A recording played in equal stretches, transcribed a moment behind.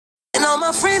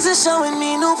my friends are showing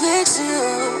me no picture.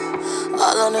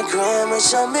 All on the gram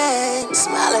with your man,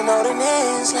 smiling all the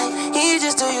names like he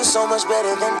just do you so much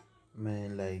better than.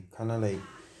 Man, like kind of like,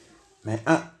 man,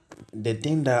 the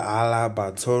thing that I like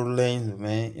about Tory Lanez,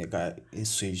 man, you got he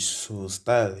switch to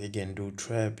style. He can do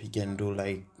trap. He can do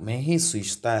like, man, he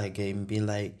switch style. He can be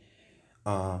like,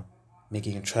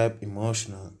 making trap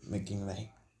emotional, making like,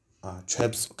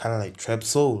 traps kind of like trap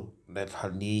soul. That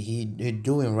how he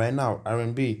doing right now.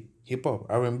 R&B, hip hop,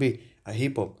 R&B,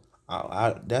 hip hop.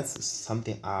 That's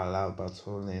something I love about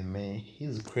Tory Lanez, man.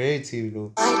 He's creative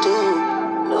though. I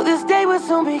do know this day will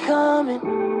soon be coming.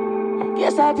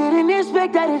 Guess I didn't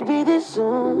expect that it'd be this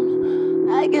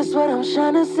soon. I guess what I'm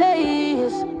trying to say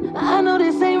is, I know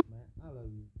this ain't. Man, I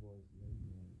love his voice,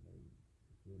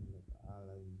 I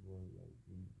love his voice,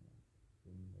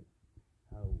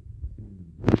 how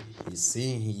he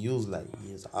sing, he use like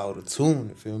he's out of tune.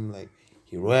 You feel me? Like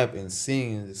he rap and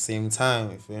sing at the same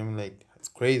time. You feel me? Like it's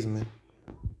crazy, man.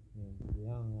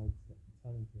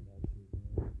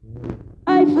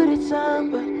 I put it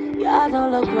time, but y'all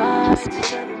don't look right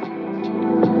together.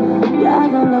 Y'all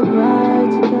don't look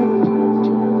right together.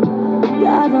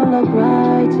 Y'all don't look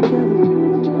right together.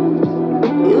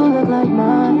 You look like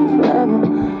mine forever.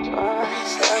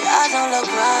 Y'all don't look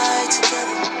right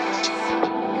together.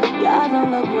 Y'all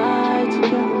don't look right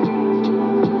together.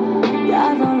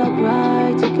 Y'all don't look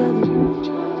right together.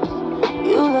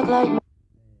 You look like mine.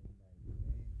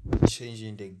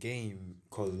 Changing the game,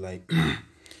 cause like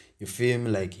you feel me,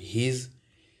 like his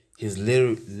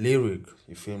lyric,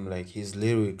 you feel me, like his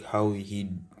lyric, how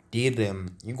he did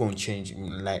them, you gonna change.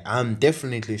 Like I'm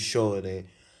definitely sure that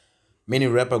many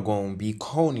rapper gonna be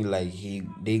corny, like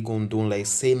they gonna do like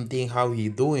same thing how he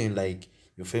doing, like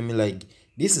you feel me, like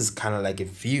this is kind of like a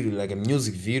video, like a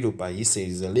music video, but he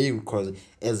says a lyric, cause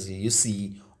as you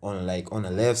see on like on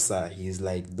the left side, he's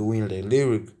like doing the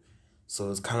lyric. So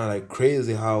it's kind of like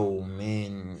crazy how,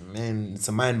 man, it's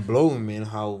a mind blowing, man,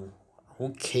 how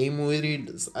who came with it,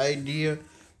 this idea,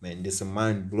 man, this is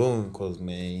mind blowing, cause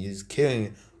man, he's killing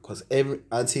it. Cause every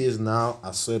artist now,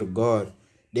 I swear to God,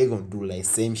 they gonna do like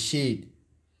same shit.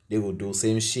 They will do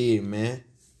same shit, man.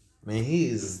 Man, he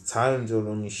is talented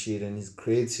on this shit and he's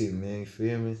creative, man. You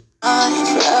feel me? Forever,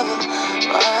 forever.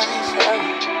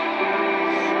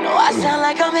 No, I sound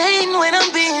like I'm hating when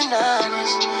I'm being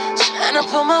honest. Trying to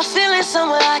put my feelings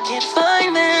somewhere I can't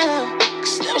find them.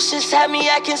 Cause them shits have me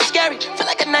acting scary. Feel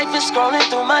like a knife is scrolling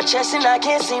through my chest and I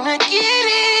can't seem to get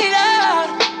it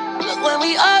out. Look, when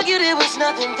we argued, it was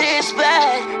nothing this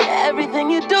bad. Everything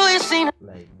you do is seen.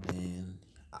 Like,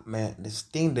 man, this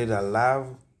thing that I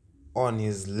love on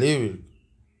his lyric,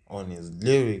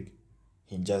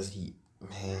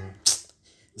 man,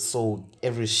 so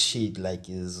every shit like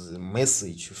is a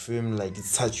message. You feel me? Like it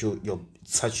touch your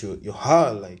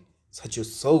heart, like touch your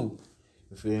soul.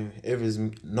 You feel me?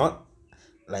 Every not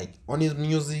like on his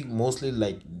music, mostly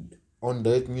like on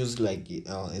that music, like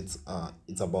it's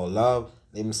about love.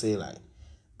 Let me say like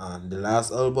the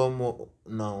last album,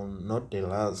 no, not the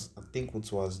last, I think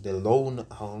it was the loan.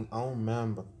 I don't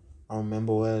remember. I don't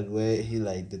remember where he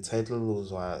like the title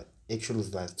was actually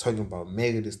was like talking about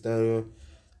Mega the Stereo.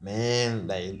 Man,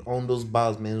 like on those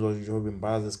bars, man, was dropping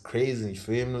bars is crazy. You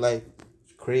feel me? Like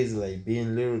crazy, like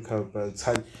being lyrical, but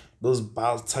those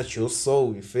bars touch your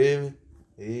soul. You feel me?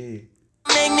 Yeah.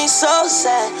 Make me so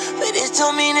sad, but it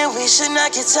don't mean that we should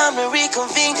not get time to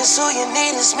reconvene. Cause who you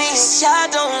need is me. Y'all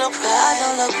don't look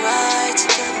right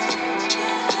together.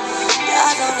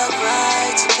 Y'all don't look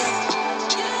right together.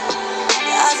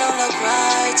 Y'all don't look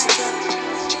right together.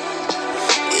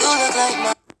 You look like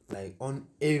my. Like on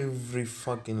every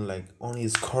fucking, like on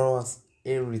his chorus,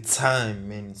 every time,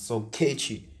 man, it's so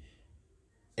catchy.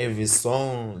 Every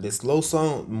song, the slow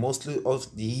song, mostly of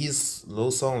his slow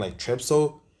song like trap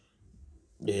soul,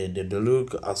 the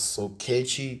lyrics are so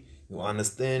catchy. You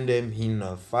understand them. He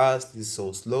not fast, he's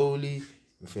so slowly.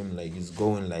 You feel me? Like he's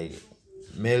going like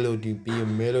melody, be a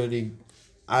melody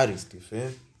artist. You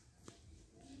feel?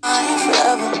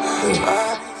 Forever,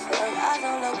 I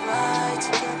don't look right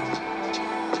together.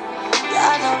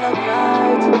 I don't look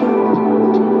right together.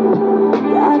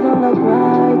 I don't look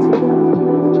right together.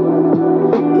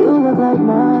 You look like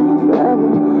mine forever,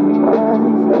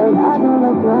 I don't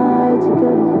look right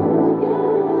together.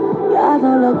 I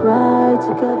don't look right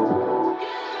together.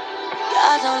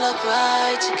 I don't look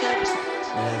right together.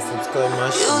 Subscribe my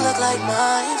shit. You look like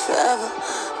mine forever,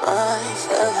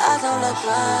 I don't look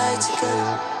right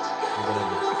together.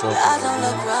 I don't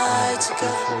look right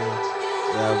together.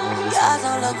 I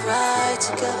don't look right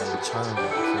together.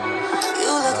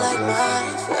 You look like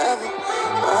mine forever,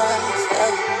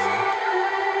 forever.